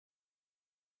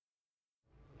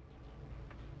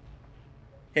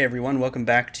Hey everyone, welcome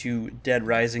back to Dead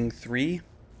Rising 3.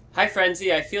 Hi,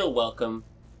 Frenzy. I feel welcome.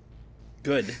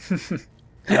 Good.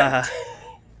 uh,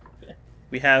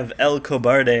 we have El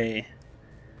Cobarde,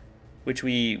 which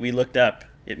we looked up.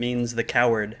 It means the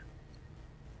coward.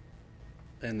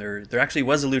 And there actually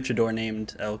was a luchador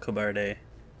named El Cobarde.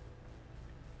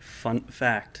 Fun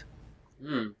fact.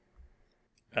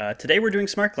 Today we're doing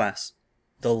Smart Class.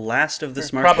 The last of the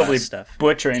Smart Probably Class stuff.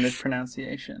 butchering the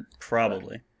pronunciation.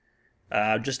 Probably.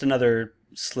 Just another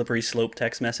slippery slope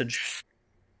text message.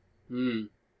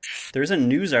 There's a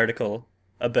news article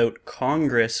about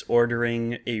Congress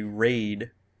ordering a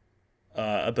raid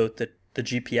about the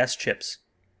GPS chips.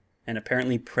 And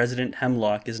apparently President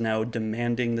Hemlock is now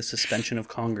demanding the suspension of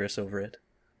Congress over it.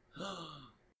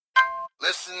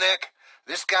 Listen, Nick,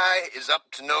 this guy is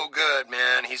up to no good,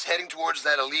 man. He's heading towards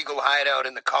that illegal hideout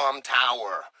in the Calm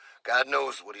Tower. God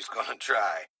knows what he's gonna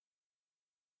try.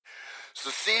 So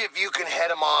see if you can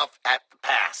head him off at the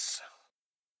pass.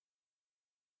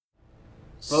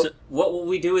 Well, what will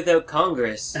we do without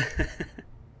Congress?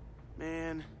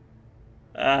 Man.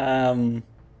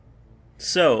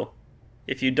 So,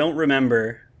 if you don't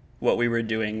remember what we were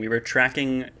doing, we were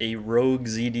tracking a rogue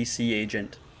ZDC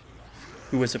agent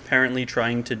who was apparently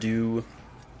trying to do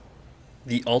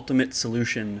the ultimate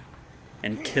solution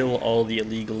and kill all the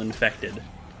illegal infected.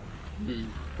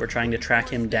 We're trying to track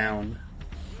him down.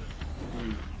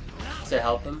 To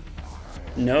help him?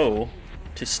 No,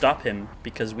 to stop him,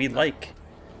 because we like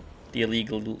the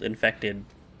illegal infected.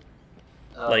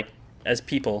 Like, as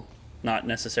people, not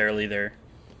necessarily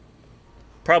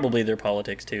probably their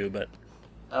politics too, but...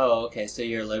 Oh, okay, so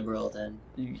you're liberal then.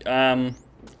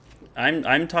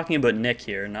 I'm talking about Nick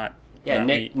here, not... Yeah, not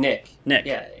Nick. me. Nick.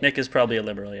 Yeah. Nick is probably a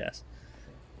liberal, yes.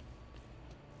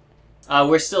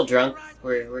 We're still drunk.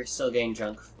 We're still getting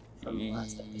drunk from the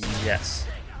last episode. Yes.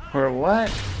 Or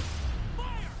what?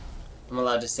 I'm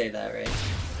allowed to say that,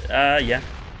 right? Yeah.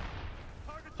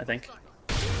 I think.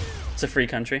 It's a free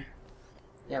country.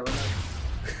 Yeah,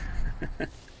 we're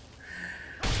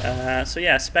not. So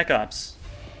yeah, Spec Ops.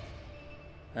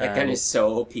 That gun is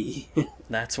so OP.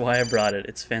 That's why I brought it.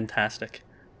 It's fantastic.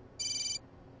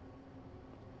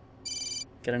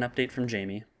 Get an update from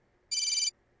Jamie.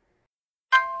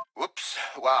 Whoops.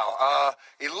 Wow.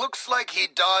 It looks like he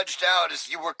dodged out as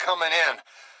you were coming in.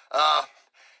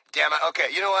 Damn it. Okay,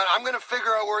 you know what? I'm gonna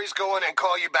figure out where he's going and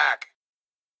call you back.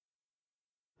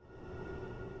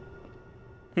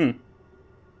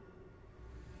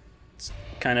 It's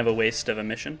kind of a waste of a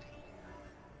mission.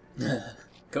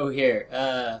 Go here.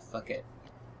 Fuck it.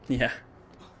 Yeah.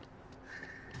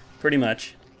 Pretty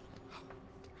much.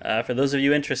 For those of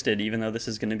you interested, even though this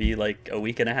is going to be like a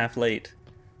week and a half late,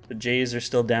 the Jays are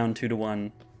still down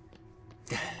 2-1.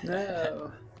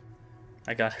 No.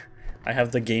 I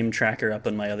have the game tracker up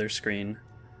on my other screen.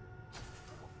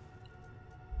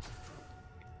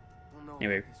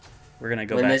 Anyway, we're gonna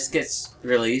go When back. this gets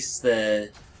released,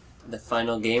 the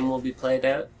final game will be played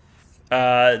out?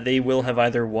 They will have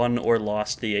either won or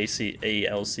lost the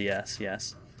ALCS,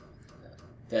 yes.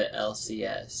 The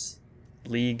LCS.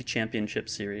 League Championship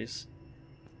Series.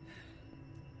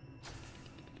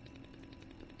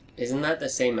 Isn't that the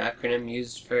same acronym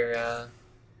used for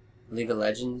League of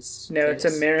Legends? No, it's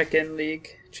games? American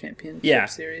League Championship Yeah,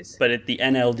 Series. but at the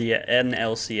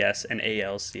NLCS and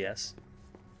ALCS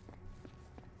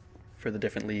for the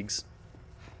different leagues.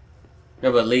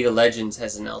 No, but League of Legends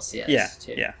has an LCS Yeah,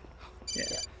 too. yeah.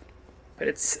 But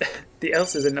it's the L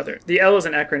is another. The L is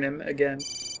an acronym again.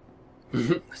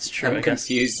 That's true, I'm I guess.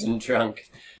 confused and drunk.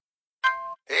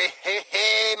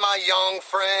 Hey, my young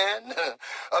friend.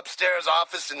 Upstairs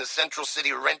office in the Central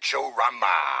City Rancho Rama.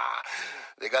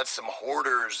 They got some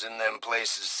hoarders in them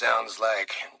places, sounds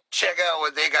like. Check out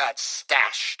what they got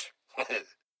stashed.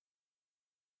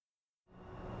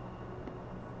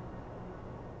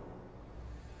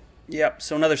 Yep,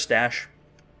 so another stash.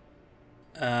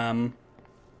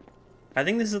 I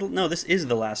think this is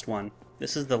the last one.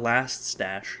 This is the last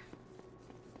stash.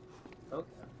 Okay.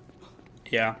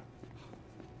 Yeah.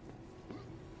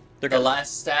 They're The gonna-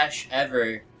 last stash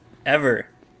ever. ever.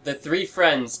 The three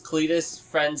friends, Cletus,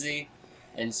 Frenzy,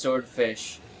 and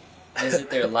Swordfish, visit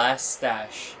their last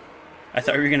stash. I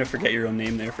thought you were gonna forget your own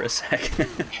name there for a sec.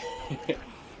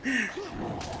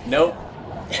 Nope.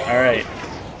 All right.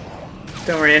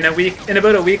 Don't worry, in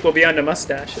about a week we'll be on to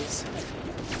mustaches.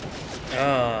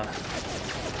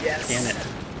 Yes. Damn it.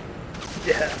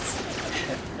 Yes.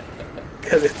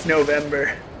 Because it's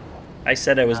November. I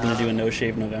said I was gonna do a no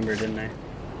shave November, didn't I? Are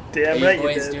Damn you right you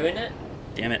boys did. doing it?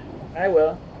 Damn it. I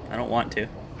will. I don't want to. It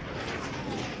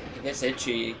gets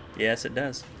itchy. Yes, it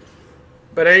does.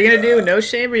 But are you gonna do no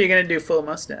shave or are you gonna do full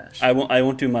mustache? I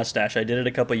won't do mustache. I did it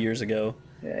a couple years ago,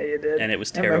 Yeah, you did. and it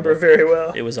was I terrible. remember very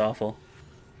well. It was awful.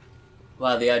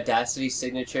 Wow, the Audacity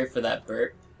signature for that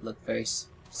burp looked very...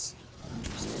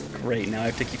 Great. Now I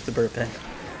have to keep the burp in.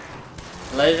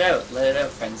 Let it out,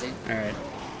 Frenzy. All right.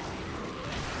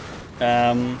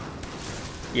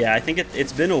 Yeah, I think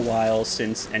it's been a while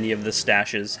since any of the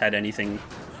stashes had anything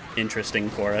interesting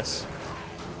for us.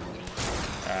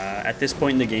 At this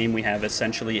point in the game, we have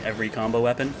essentially every combo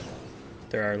weapon.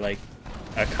 There are like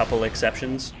a couple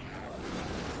exceptions.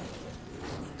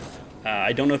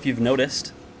 I don't know if you've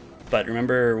noticed, but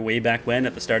remember way back when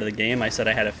at the start of the game I said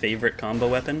I had a favorite combo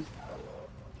weapon?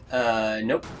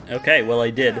 Nope. Okay, well I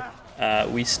did.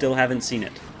 We still haven't seen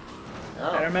it.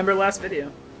 Oh. I remember last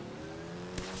video.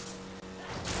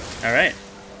 Alright.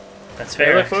 That's I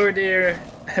fair. look forward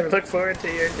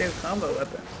to your new combo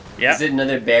weapon. Yeah. Is it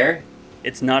another bear?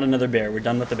 It's not another bear. We're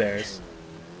done with the bears.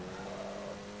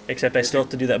 Except I still have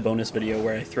to do that bonus video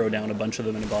where I throw down a bunch of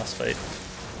them in a boss fight.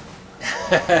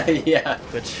 Yeah.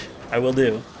 Which I will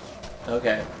do.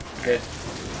 Okay. Good.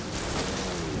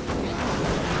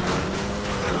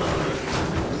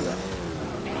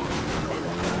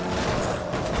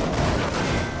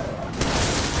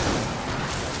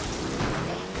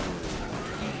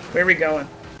 Where are we going?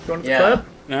 Going to the Yeah. club?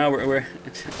 No, we're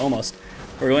almost.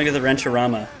 We're going to the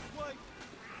Wrench-O-Rama.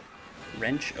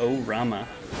 Wrench-O-Rama.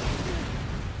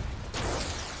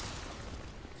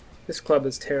 This club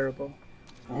is terrible.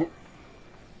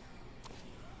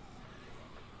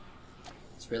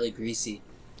 It's really greasy.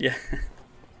 Yeah.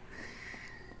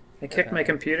 I kicked my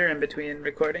computer in between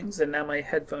recordings, and now my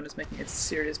headphone is making a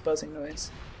serious buzzing noise.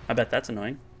 I bet that's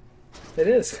annoying. It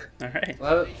is. Alright.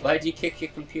 Why'd you kick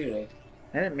your computer?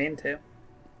 I didn't mean to.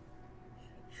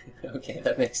 Okay,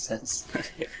 that makes sense.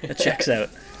 It checks out.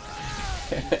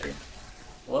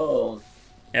 Whoa.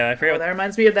 Yeah, I Oh, forgot. that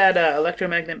reminds me of that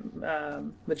electromagnet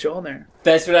Mjolnir.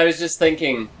 That's what I was just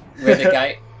thinking. Where the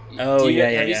guy... Oh, yeah,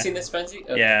 yeah, Have you yeah. seen this, Frenzy?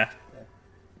 Okay. Yeah.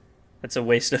 That's a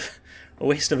waste of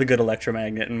a good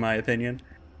electromagnet, in my opinion.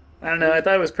 I don't know, I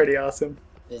thought it was pretty awesome.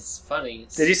 It's funny.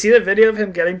 Did you see the video of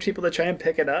him getting people to try and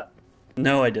pick it up?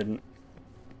 No, I didn't.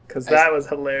 Because that was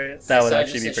hilarious. That would I saw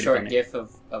actually just be a pretty short funny. gif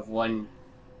of one,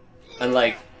 and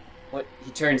like, what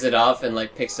he turns it off and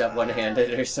like picks up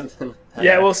one-handed or something. Like that.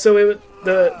 Yeah, well, so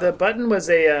the button was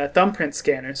a thumbprint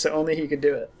scanner, so only he could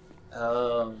do it.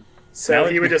 So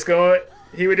That he would just go.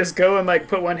 He would just go and like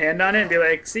put one hand on it and be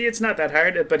like, "See, it's not that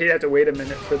hard," but he'd have to wait a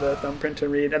minute for the thumbprint to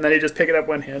read, and then he'd just pick it up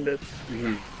one-handed.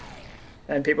 Mm-hmm.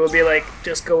 And people would be like,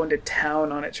 just going to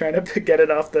town on it, trying to get it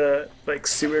off the like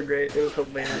sewer grate. It was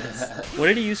hilarious. What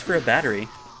did he use for a battery?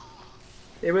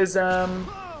 It was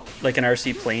Like an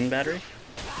RC plane battery?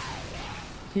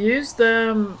 he used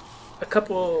a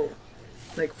couple,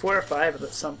 like 4 or 5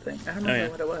 of something. I don't remember yeah.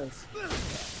 what it was.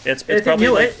 It's I think, probably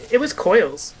you know like, what? It was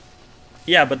coils.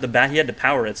 yeah, but he had to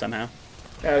power it somehow.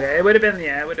 Okay, it would have been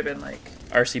it would have been like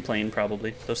RC plane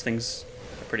probably. Those things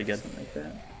are pretty good. something like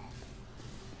that.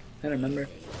 I don't remember.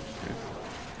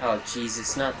 Oh jeez,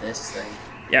 it's not this thing.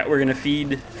 Yeah, we're gonna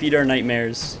feed our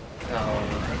nightmares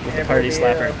Oh. with the party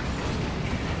slapper.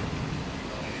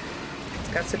 It's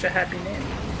got such a happy name.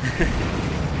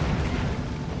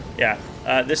 Yeah,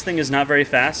 this thing is not very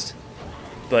fast,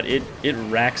 but it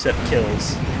racks up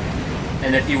kills.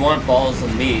 And if you want balls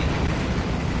of meat,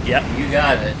 Yep. you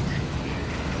got it.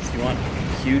 If you want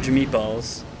huge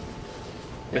meatballs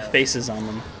with Yeah. faces on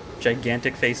them,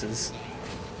 gigantic faces.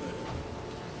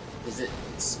 Is it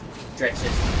stretches the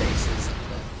faces?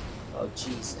 Oh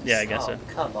Jesus. Yeah, I guess oh, so.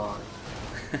 Come on.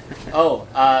 Oh,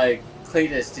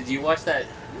 Cletus, did you watch that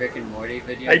Rick and Morty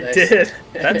video? I did.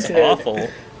 That's I did. awful.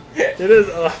 It is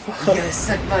awful. You gotta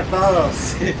suck my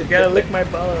balls. You gotta lick my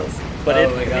balls. But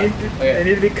Oh my God. They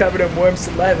need to be covered in warm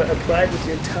saliva applied with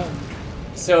your tongue.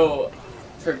 So,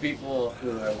 for people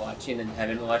who are watching and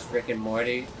haven't watched Rick and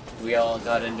Morty, we all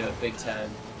got into it big time.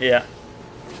 Yeah.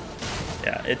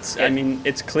 Yeah, I mean,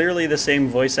 it's clearly the same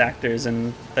voice actors,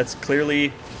 and that's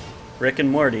clearly Rick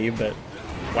and Morty, but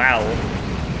wow.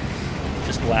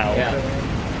 Just wow. Yeah.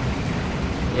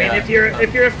 I mean, if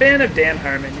you're a fan of Dan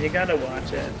Harmon, you gotta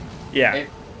watch it. Yeah,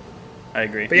 I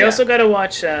agree. But you Yeah. also gotta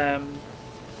watch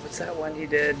what's that one he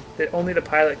did? That only the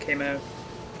pilot came out.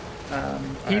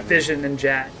 Heat Vision and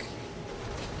Jack.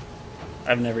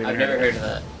 I've never even I've never heard of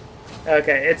that.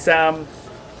 Okay, it's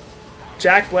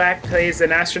Jack Black plays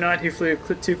an astronaut who flew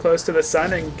too close to the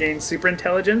sun and gained super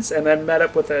intelligence, and then met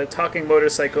up with a talking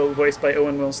motorcycle voiced by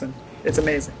Owen Wilson. It's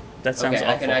amazing. That sounds Okay,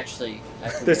 I awful. can actually.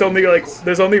 There's only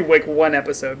like one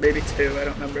episode, maybe 2. I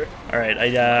don't remember. All right,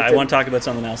 I want to talk about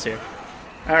something else here.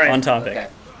 All right. On topic.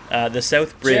 Okay. The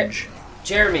South Bridge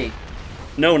Jeremy.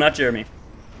 No, not Jeremy.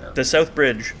 No. The South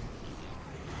Bridge.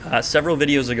 Several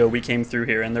videos ago, we came through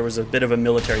here, and there was a bit of a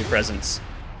military presence.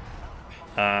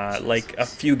 Like a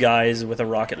few guys with a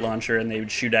rocket launcher, and they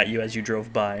would shoot at you as you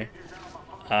drove by.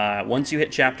 Once you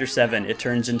hit Chapter 7, it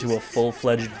turns into a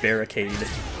full-fledged barricade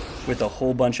with a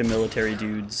whole bunch of military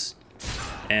dudes.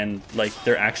 And, like,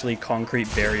 they're actually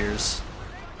concrete barriers.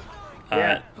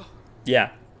 Yeah. Yeah.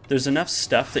 There's enough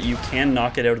stuff that you can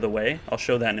knock it out of the way. I'll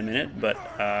show that in a minute,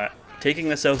 but taking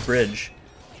the South Bridge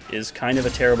is kind of a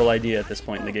terrible idea at this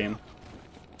point in the game.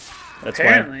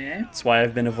 Apparently, That's why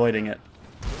I've been avoiding it.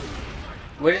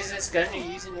 What is this gun you're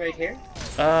using right here?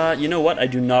 You know what? I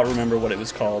do not remember what it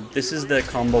was called. This is the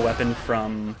combo weapon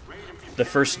from the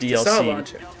first Assault DLC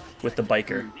launcher. with the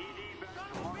biker.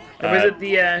 Or was it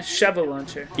the shovel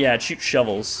launcher? Yeah, it shoots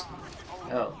shovels,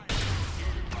 Oh,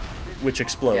 which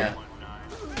explode, yeah.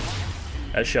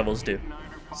 as shovels do.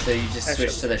 So you just That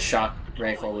switched shows. to the shock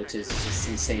rifle, which is just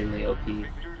insanely OP.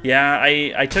 Yeah,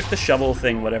 I took the shovel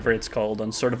thing, whatever it's called,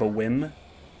 on sort of a whim,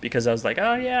 because I was like,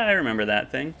 oh yeah, I remember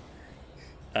that thing.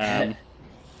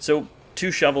 So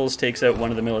 2 shovels takes out one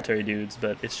of the military dudes,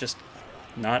 but it's just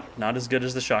not as good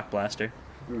as the shock blaster.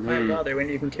 Why bother when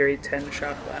you can carry 10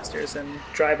 shock blasters and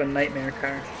drive a nightmare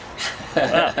car?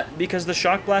 Because the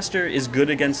shock blaster is good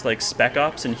against like spec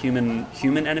ops and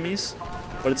human enemies,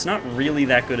 but it's not really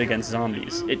that good against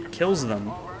zombies. It kills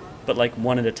them, but like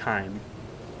one at a time.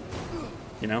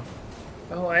 You know?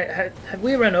 Oh, have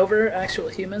we run over actual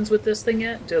humans with this thing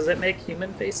yet? Does it make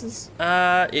human faces?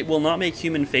 It will not make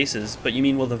human faces, but you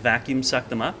mean will the vacuum suck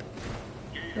them up?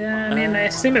 Yeah, I mean, I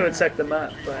assume it would suck them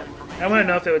up, but I want to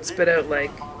know if it would spit out,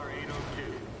 like,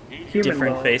 human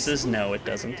Different balls. faces? No, it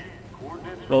doesn't.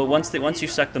 Well, once you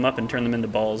suck them up and turn them into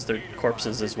balls, they're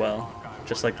corpses as well,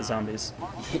 just like the zombies.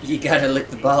 You gotta lick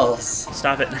the balls.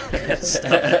 Stop it.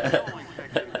 Stop it.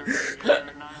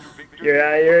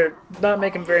 You're not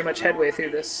making very much headway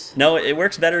through this. No, it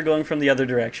works better going from the other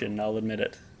direction, I'll admit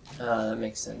it. That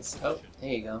makes sense. Oh, there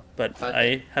you go. But Fun.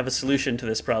 I have a solution to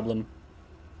this problem,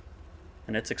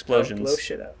 and it's Blow explosions.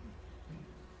 shit up.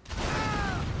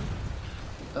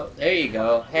 Oh, there you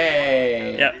go.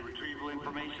 Hey. Yep.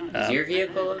 Is your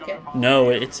vehicle okay? No,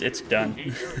 it's done.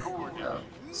 Oh.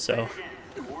 So,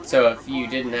 So if you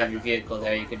didn't have your vehicle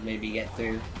there, you could maybe get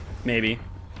through. maybe.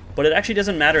 But it actually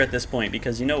doesn't matter at this point,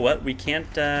 because you know what? We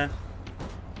can't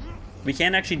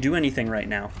actually do anything right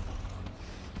now.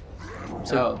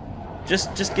 So,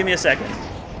 just give me a second.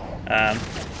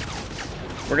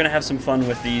 We're gonna have some fun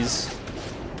with these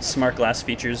smart glass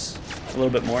features a little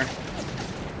bit more.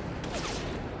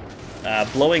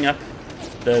 Blowing up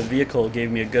the vehicle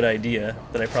gave me a good idea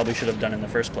that I probably should have done in the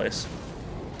first place.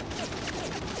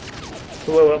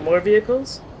 Blow up more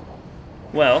vehicles?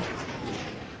 Well,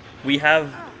 we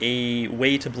have a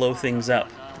way to blow things up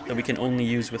that we can only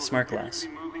use with smart glass.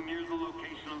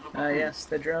 Yes,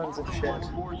 the drones and shit.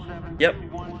 Yep,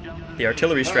 the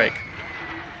artillery strike.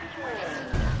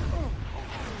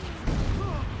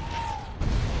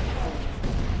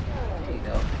 There you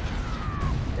go.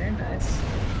 They're nice.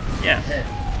 Yeah.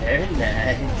 Very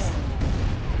nice.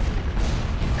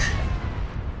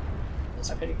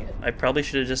 That's pretty good. I probably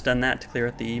should have just done that to clear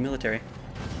out the military.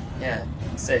 Yeah,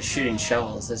 instead of shooting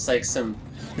shovels, it's like some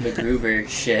MacGruber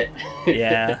shit.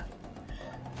 Yeah.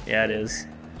 Yeah, it is.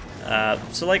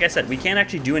 So like I said, we can't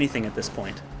actually do anything at this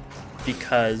point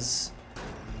because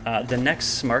the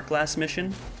next smart glass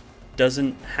mission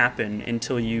doesn't happen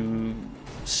until you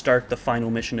start the final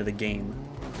mission of the game.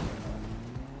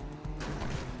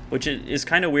 Which is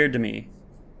kind of weird to me.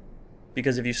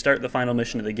 Because if you start the final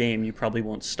mission of the game, you probably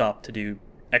won't stop to do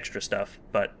extra stuff.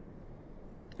 But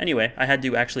anyway, I had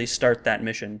to actually start that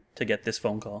mission to get this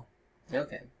phone call.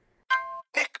 Okay.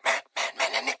 Nick,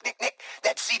 Nick,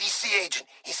 that CDC agent,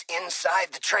 he's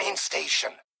inside the train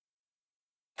station.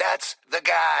 That's the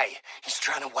guy. He's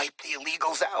trying to wipe the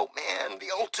illegals out, man.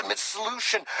 The ultimate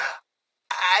solution.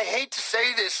 I hate to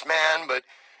say this, man, but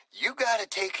you gotta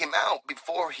take him out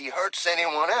before he hurts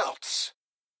anyone else.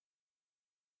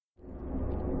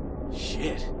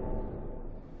 Shit.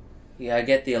 You gotta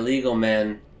get the illegal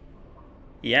man.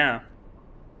 Yeah.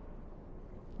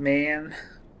 Man.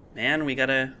 Man, we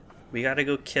gotta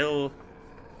go kill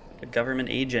a government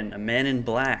agent, a man in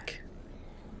black.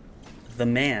 The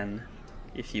man,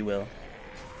 if you will.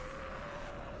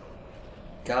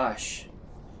 Gosh.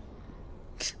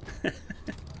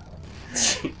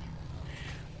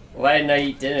 Why didn't I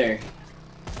eat dinner?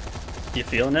 You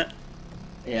feeling it?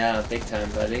 Yeah, big time,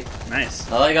 buddy.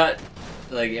 Nice. All I got,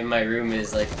 like, in my room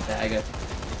is, like, a bag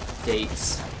of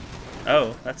dates.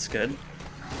 Oh, that's good.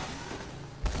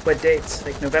 What dates?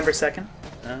 Like November 2nd?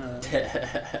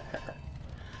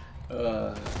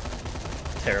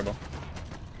 Terrible.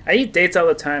 I eat dates all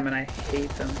the time and I hate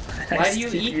them. Why do you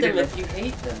eat them if you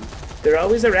hate them? They're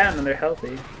always around and they're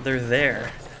healthy. They're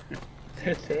there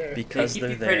They're there. because They keep they're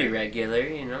you there. pretty regular,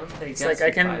 you know? They It's got like some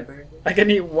I can fiber.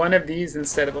 eat one of these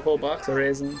instead of a whole box of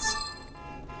raisins.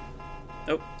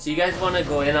 So you guys want to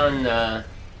go in on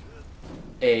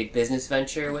a business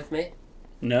venture with me?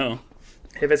 No.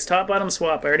 If it's top bottom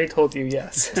swap, I already told you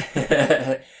yes. We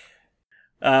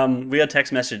got a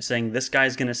text message saying this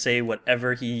guy's gonna say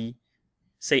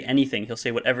anything. He'll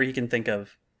say whatever he can think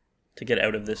of to get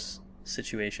out of this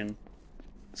situation.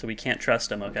 So we can't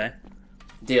trust him, okay?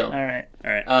 Deal. All right.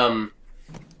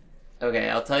 Okay,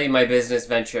 I'll tell you my business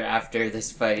venture after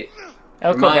this fight.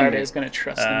 El Remind Cobarde me. is going to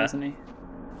trust him, isn't he?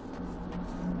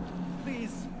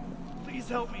 Please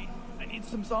help me. I need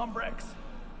some Zombrex.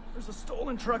 There's a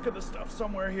stolen truck of the stuff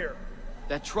somewhere here.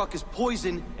 That truck is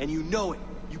poison, and you know it.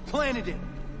 You planted it.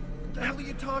 What the hell are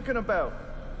you talking about?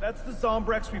 That's the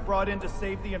Zombrex we brought in to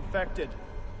save the infected.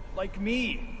 Like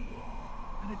me.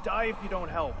 I'm gonna die if you don't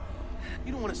help.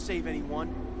 You don't want to save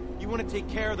anyone. You want to take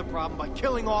care of the problem by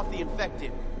killing off the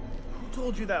infected. Who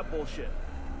told you that bullshit?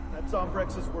 That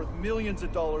Zombrex is worth millions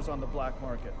of dollars on the black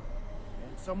market.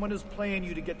 And someone is playing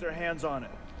you to get their hands on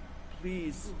it.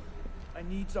 Please. I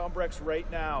need Zombrex right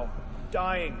now. I'm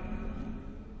dying.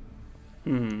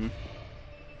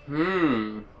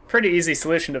 Pretty easy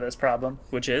solution to this problem.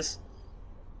 Which is?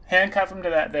 Handcuff him to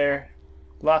that there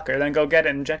locker, then go get it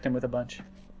and inject him with a bunch.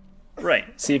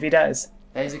 Right. See if he dies.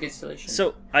 That is a good solution.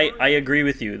 So I agree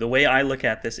with you. The way I look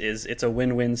at this is it's a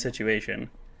win-win situation.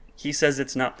 He says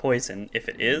it's not poison. If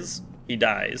it is, he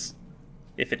dies.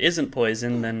 If it isn't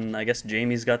poison, then I guess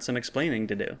Jamie's got some explaining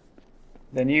to do.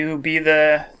 Then you be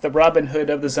the Robin Hood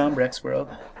of the Zombrex world.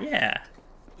 Yeah.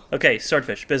 Okay,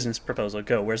 Swordfish, business proposal,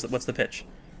 go. What's the pitch?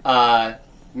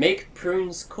 Make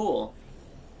prunes cool.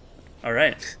 All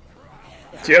right.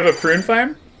 Do you have a prune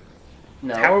farm?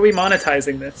 No. How are we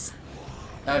monetizing this?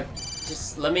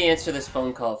 Just let me answer this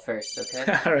phone call first, okay?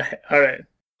 All right.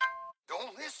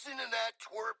 Don't listen to that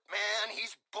twerp, man.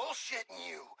 He's bullshitting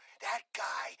you. That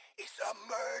guy is a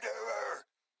murderer.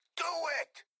 Do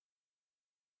it!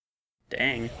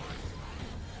 Dang.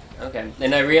 Okay.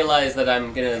 And I realize that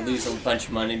I'm gonna lose a bunch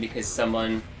of money because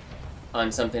someone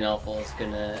on Something Awful is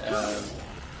gonna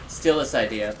steal this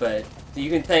idea, but you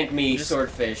can thank me,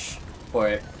 Swordfish, for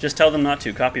it. Just tell them not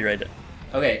to. Copyright it.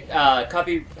 Okay,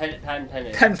 patent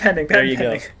pending. Pen pending. There you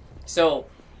go. So,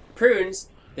 prunes,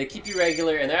 they keep you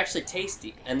regular, and they're actually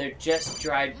tasty, and they're just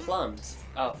dried plums.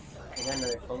 Oh, fuck, I got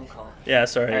another phone call. Yeah,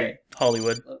 sorry. All right.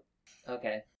 Hollywood.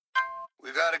 Okay.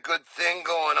 We got a good thing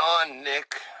going on,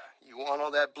 Nick. You want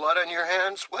all that blood on your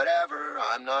hands? Whatever.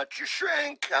 I'm not your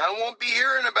shrink. I won't be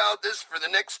hearing about this for the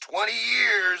next 20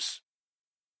 years.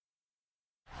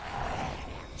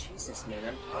 Jesus,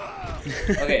 man.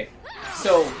 Okay,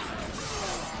 so,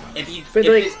 if But,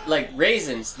 like- it's like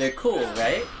raisins, they're cool,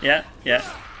 right? Yeah. Yeah.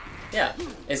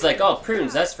 It's like, oh,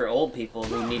 prunes, that's for old people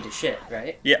who need to shit,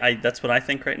 right? Yeah, that's what I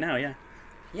think right now, yeah.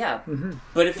 Yeah.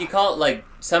 But if you call it, like,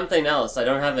 something else, I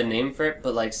don't have a name for it,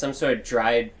 but, like, some sort of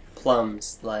dried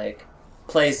plums, like,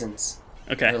 plaisins.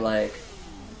 Okay. Or, like,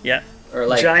 Yeah.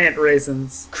 Giant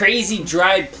raisins. crazy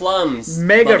dried plums,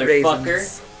 Mega motherfucker.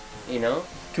 raisins. You know?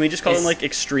 Can we just call them It's- like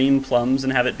extreme plums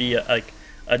and have it be a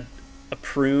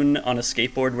prune on a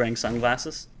skateboard wearing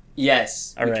sunglasses?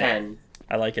 Yes, All we right. can.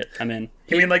 I like it. I'm in.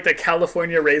 You mean like the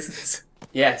California raisins?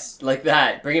 Yes, like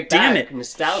that. Bring it Damn back. it.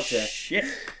 Nostalgia. Shit.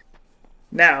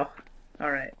 Now.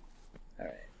 All right. All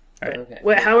right. Okay.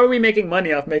 Wait, how are we making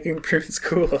money off making prunes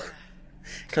cool?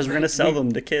 Because we're gonna sell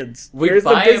them to kids. We Where's the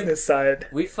buy business side?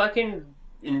 We fucking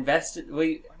invested.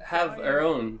 We have our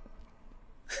own.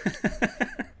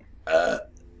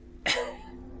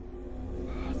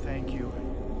 Thank you.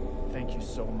 Thank you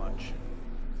so much.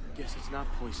 Guess it's not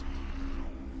poison.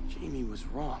 Jamie was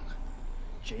wrong.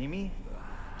 Jamie?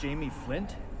 Jamie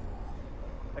Flint?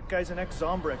 That guy's an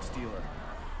ex-Zombrex dealer.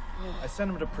 I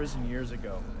sent him to prison years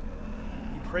ago.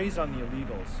 He preys on the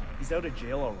illegals. He's out of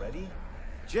jail already?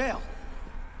 Jail?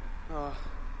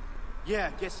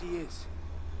 Yeah, I guess he is.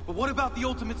 But what about the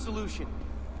ultimate solution?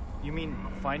 You mean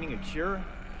finding a cure?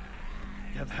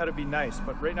 Yeah, that'd be nice,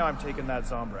 but right now I'm taking that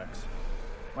Zombrex.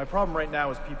 My problem right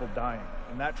now is people dying,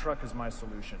 and that truck is my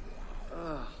solution.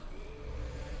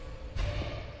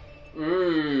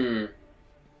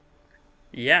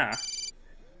 Yeah.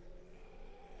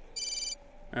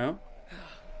 Oh.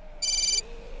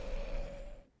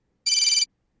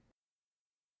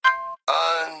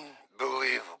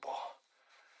 Unbelievable.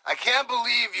 I can't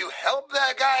believe you helped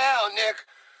that guy out, Nick.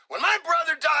 When my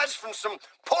brother dies from some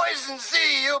poison Z,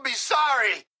 you'll be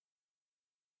sorry.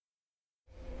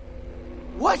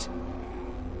 What?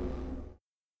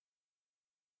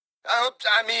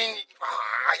 I mean,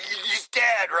 he's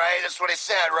dead, right? That's what I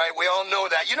said, right? We all know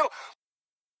that. You know...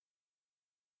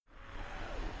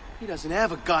 He doesn't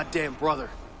have a goddamn brother.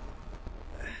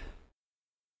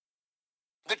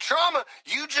 The trauma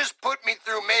you just put me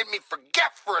through made me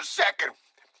forget for a second.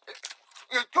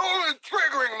 You're totally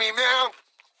triggering me, man.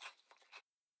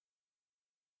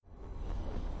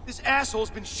 This asshole's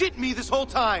been shitting me this whole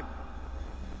time.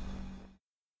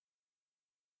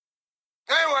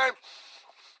 Anyway,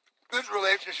 this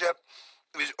relationship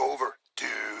is over,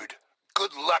 dude.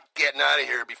 Good luck getting out of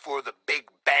here before the big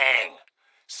bang.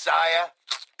 Saya,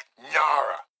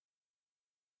 Nara.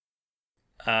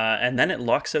 And then it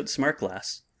locks out Smart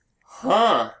Glass.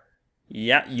 Huh.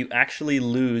 Yeah, you actually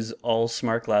lose all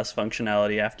Smart Glass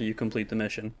functionality after you complete the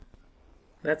mission.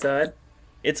 That's odd.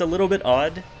 It's a little bit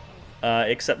odd,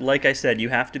 except like I said, you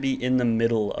have to be in the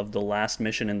middle of the last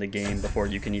mission in the game before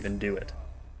you can even do it.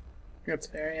 That's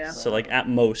fair, yeah. So like at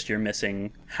most you're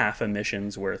missing half a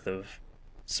mission's worth of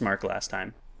Smart Glass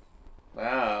time.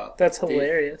 Wow. That's Dude,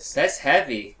 hilarious. that's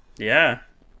heavy. Yeah,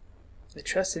 I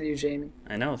trusted you, Jamie.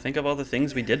 I know. Think of all the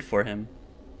things we did for him.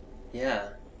 Yeah.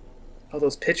 All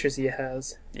those pictures he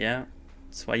has. Yeah,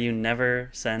 that's why you never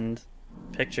send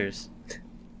pictures.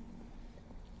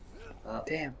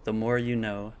 Damn. The more you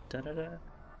know. Da-da-da.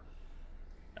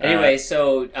 Anyway,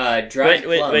 so dried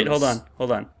Wait, plums.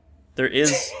 hold on. There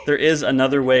is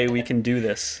another way we can do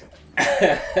this.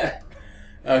 Okay,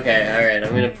 alright, I'm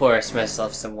gonna pour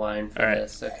myself some wine for Alright.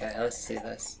 this. Okay, let's see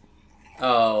this.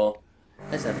 Oh,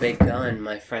 that's a big gun,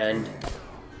 my friend.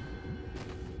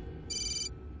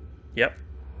 Yep.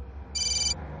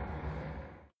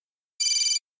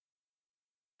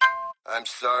 I'm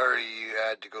sorry you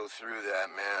had to go through that,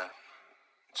 man.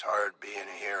 It's hard being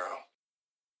a hero.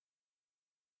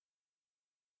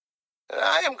 And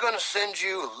I am going to send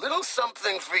you a little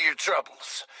something for your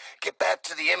troubles. Get back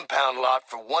to the impound lot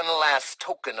for one last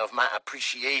token of my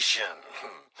appreciation.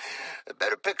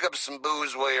 Better pick up some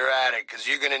booze while you're at it, because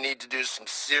you're going to need to do some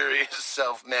serious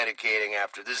self-medicating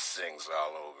after this thing's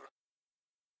all over.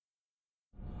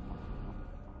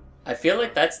 I feel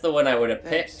like that's the one I would have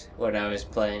Thanks. picked when I was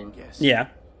playing. Yes. Yeah.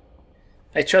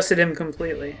 I trusted him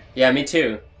completely. Yeah, me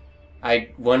too. I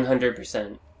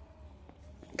 100%.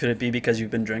 Could it be because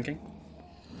you've been drinking?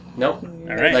 Nope.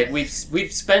 All right. Like we've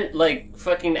spent like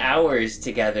fucking hours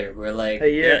together. We're like A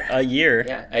year. Yeah, a year.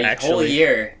 yeah, a actually. whole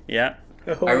year. Yeah.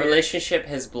 Oh, Our relationship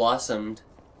has blossomed.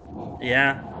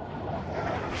 Yeah.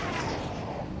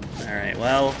 All right.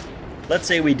 Well, let's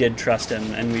say we did trust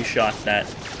him and we shot that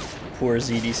poor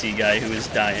ZDC guy who is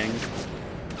dying.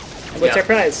 What's Yeah. our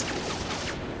prize?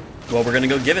 Well, we're gonna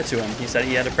go give it to him. He said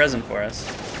he had a present for us.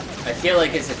 I feel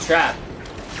like it's a trap.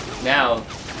 Now,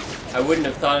 I wouldn't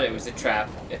have thought it was a trap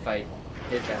if I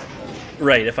did that.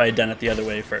 Right. If I had done it the other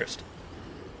way first.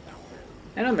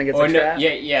 I don't think it's Or a no, trap.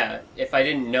 yeah. If I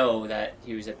didn't know that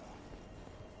he was a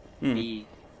Hmm. B,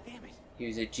 Damn it. he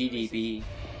was a GDB.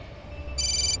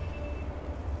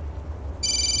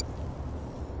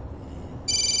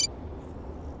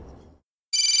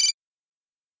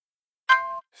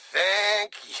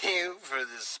 Thank you for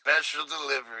the special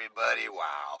delivery, buddy.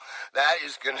 Wow. That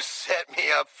is going to set me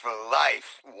up for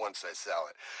life once I sell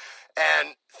it.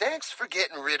 And thanks for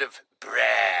getting rid of Brad.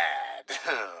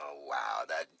 Oh, wow,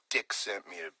 that dick sent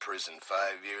me to prison 5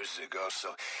 years ago,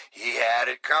 so he had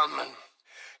it coming.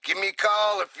 Give me a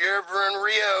call if you're ever in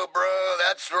Rio, bro.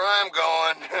 That's where I'm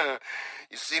going.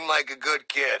 You seem like a good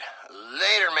kid.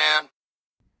 Later, man.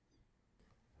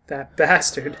 That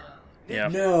bastard. Yeah.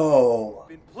 No.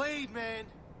 Been played, man.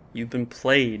 You've been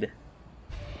played.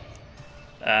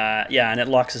 Yeah, and it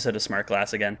locks us out of Smart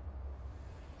Glass again.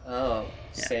 Oh,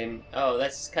 Yeah. same. Oh,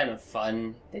 that's kind of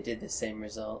fun. They did the same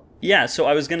result. Yeah, so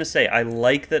I was gonna say, I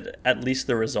like that at least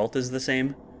the result is the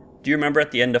same. Do you remember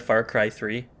at the end of Far Cry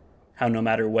 3? How no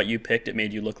matter what you picked, it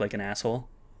made you look like an asshole?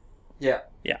 Yeah.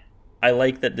 Yeah. I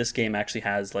like that this game actually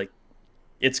has, like,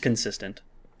 it's consistent.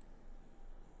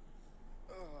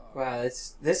 Wow,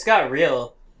 this got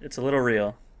real. It's a little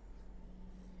real.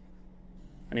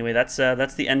 Anyway, that's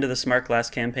the end of the Smart Glass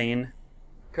campaign.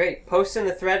 Great. Post in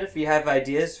the thread if you have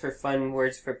ideas for fun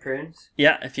words for prunes.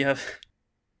 Yeah, if you have...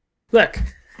 Look,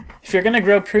 if you're gonna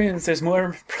grow prunes, there's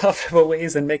more profitable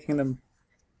ways than making them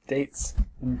dates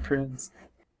and prunes.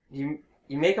 You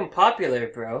make them popular,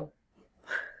 bro.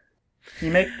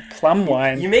 You make plum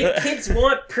wine. You make kids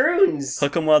want prunes.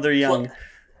 Hook them while they're young.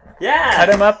 Yeah.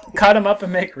 cut them up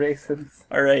and make raisins.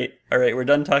 All right, we're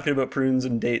done talking about prunes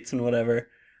and dates and whatever.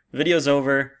 Video's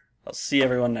over. I'll see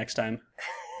everyone next time.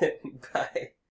 Bye.